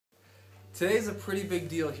Today's a pretty big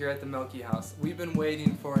deal here at the Milky House. We've been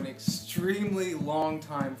waiting for an extremely long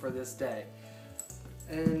time for this day.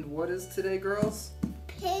 And what is today, girls?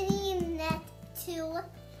 P90X2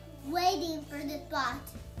 waiting for this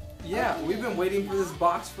box. Yeah, we've been waiting for this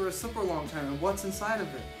box for a super long time. And what's inside of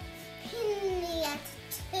it?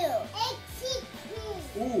 P90X2.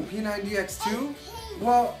 Ooh, P90X2?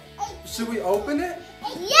 Well, should we open it?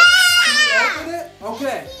 Yeah! Should we open it?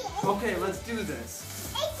 Okay. Okay, let's do this.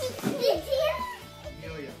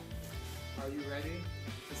 Amelia, are you ready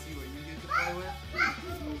to see what you get to play with?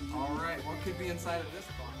 Alright, what could be inside of this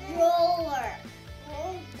box? Roller.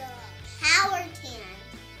 Power can.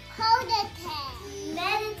 Coda can.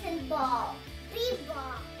 Medicine ball.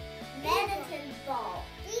 B-ball. Medicine ball.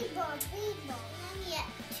 B-ball. B-ball.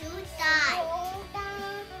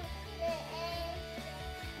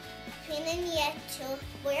 P90X2,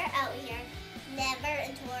 we're out here, never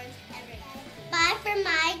and towards everything. Bye for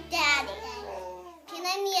my daddy.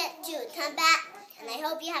 P90X2, come back, and I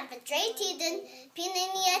hope you have a great season.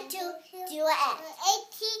 P90X2, do it.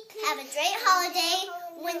 Have a great holiday,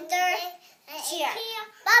 winter cheer.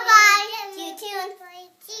 Bye-bye. See you soon.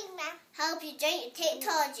 Hope you drink your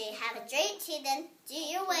technology. Have a great season. Do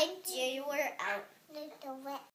your way, do your out.